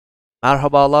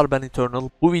Merhabalar, ben Eternal.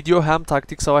 Bu video hem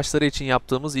taktik savaşları için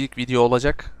yaptığımız ilk video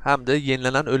olacak hem de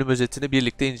yenilenen ölüm özetini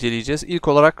birlikte inceleyeceğiz. İlk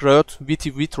olarak Riot,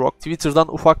 Videoyu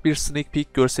Twitter'dan ufak bir sneak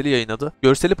peek görseli yayınladı.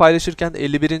 Görseli paylaşırken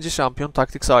 51. şampiyon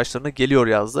taktik savaşlarına geliyor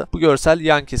yazdı. Bu görsel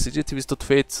yan kesici Twisted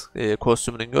Fate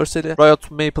kostümünün görseli.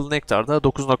 Riot Maple Nectar'da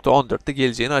 9.14'te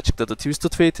geleceğini açıkladı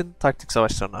Twisted Fate'in taktik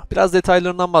savaşlarına. Biraz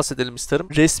detaylarından bahsedelim isterim.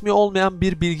 Resmi olmayan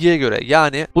bir bilgiye göre,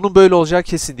 yani bunun böyle olacağı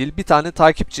kesin değil, bir tane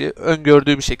takipçi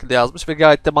öngördüğü bir şekilde yazmış ve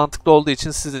gayet de mantıklı olduğu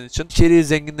için sizin için içeriği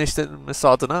zenginleştirilmesi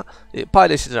adına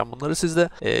paylaşacağım bunları sizle.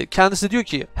 Kendisi diyor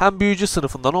ki hem büyücü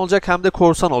sınıfından olacak hem de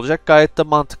korsan olacak. Gayet de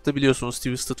mantıklı, biliyorsunuz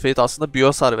Twisted Fate aslında büyü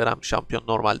hasar veren bir şampiyon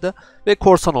normalde ve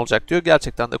korsan olacak diyor.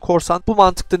 Gerçekten de korsan. Bu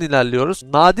mantıktan ilerliyoruz.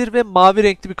 Nadir ve mavi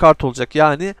renkli bir kart olacak,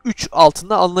 yani 3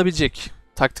 altında alınabilecek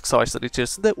taktik savaşları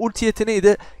içerisinde. Ulti yeteneği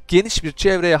de geniş bir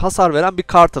çevreye hasar veren bir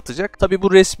kart atacak. Tabi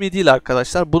bu resmi değil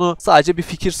arkadaşlar. Bunu sadece bir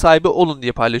fikir sahibi olun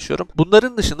diye paylaşıyorum.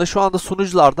 Bunların dışında şu anda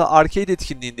sunucularda arcade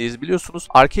etkinliğindeyiz, biliyorsunuz.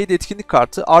 Arcade etkinlik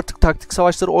kartı artık taktik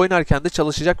savaşları oynarken de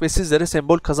çalışacak ve sizlere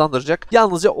sembol kazandıracak.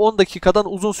 Yalnızca 10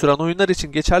 dakikadan uzun süren oyunlar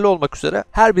için geçerli olmak üzere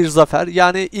her bir zafer,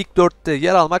 yani ilk 4'te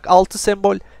yer almak 6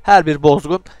 sembol, her bir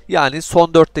bozgun yani son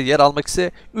 4'te yer almak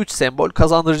ise 3 sembol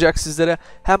kazandıracak sizlere.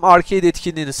 Hem arcade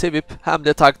etkinliğini sevip hem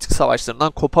de taktik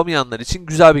savaşlarından kopamayanlar için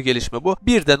güzel bir gelişme bu.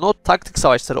 Bir de not, taktik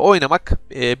savaşları oynamak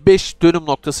 5 dönüm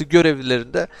noktası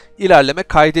görevlerinde ilerleme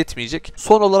kaydetmeyecek.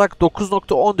 Son olarak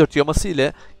 9.14 yaması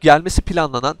ile gelmesi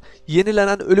planlanan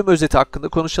yenilenen ölüm özeti hakkında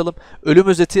konuşalım. Ölüm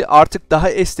özeti artık daha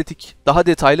estetik, daha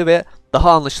detaylı ve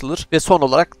daha anlaşılır ve son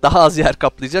olarak daha az yer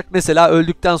kaplayacak. Mesela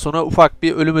öldükten sonra ufak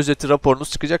bir ölüm özeti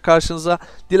raporunuz çıkacak karşınıza.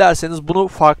 Dilerseniz bunu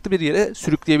farklı bir yere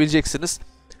sürükleyebileceksiniz.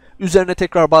 Üzerine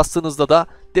tekrar bastığınızda da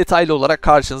detaylı olarak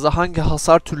karşınıza hangi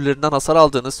hasar türlerinden hasar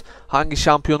aldığınız, hangi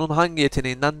şampiyonun hangi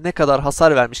yeteneğinden ne kadar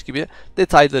hasar vermiş gibi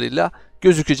detaylarıyla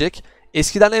gözükecek.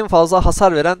 Eskiden en fazla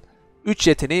hasar veren 3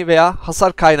 yeteneği veya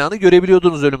hasar kaynağını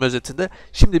görebiliyordunuz ölüm özetinde.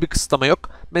 Şimdi bir kısıtlama yok.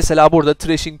 Mesela burada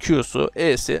Thresh'in Q'su,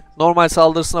 E'si, normal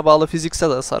saldırısına bağlı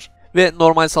fiziksel hasar ve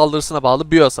normal saldırısına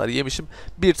bağlı büyü hasar yemişim.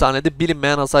 Bir tane de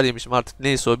bilinmeyen hasar yemişim, artık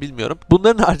neyse o bilmiyorum.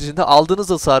 Bunların haricinde aldığınız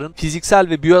hasarın fiziksel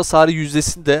ve büyü hasarı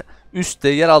yüzdesinde üstte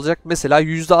yer alacak. Mesela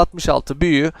 %66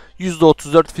 büyü,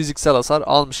 %34 fiziksel hasar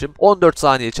almışım. 14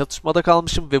 saniye çatışmada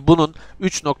kalmışım ve bunun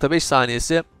 3.5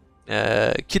 saniyesi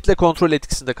kitle kontrol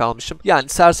etkisinde kalmışım. Yani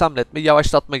sersemletme,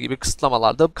 yavaşlatma gibi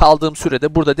kısıtlamalarda kaldığım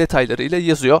sürede burada detaylarıyla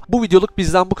yazıyor. Bu videoluk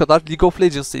bizden bu kadar. League of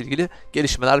Legends ile ilgili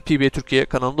gelişmeler PBE Türkiye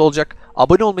kanalında olacak.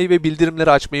 Abone olmayı ve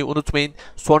bildirimleri açmayı unutmayın.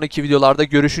 Sonraki videolarda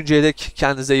görüşünceye dek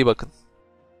kendinize iyi bakın.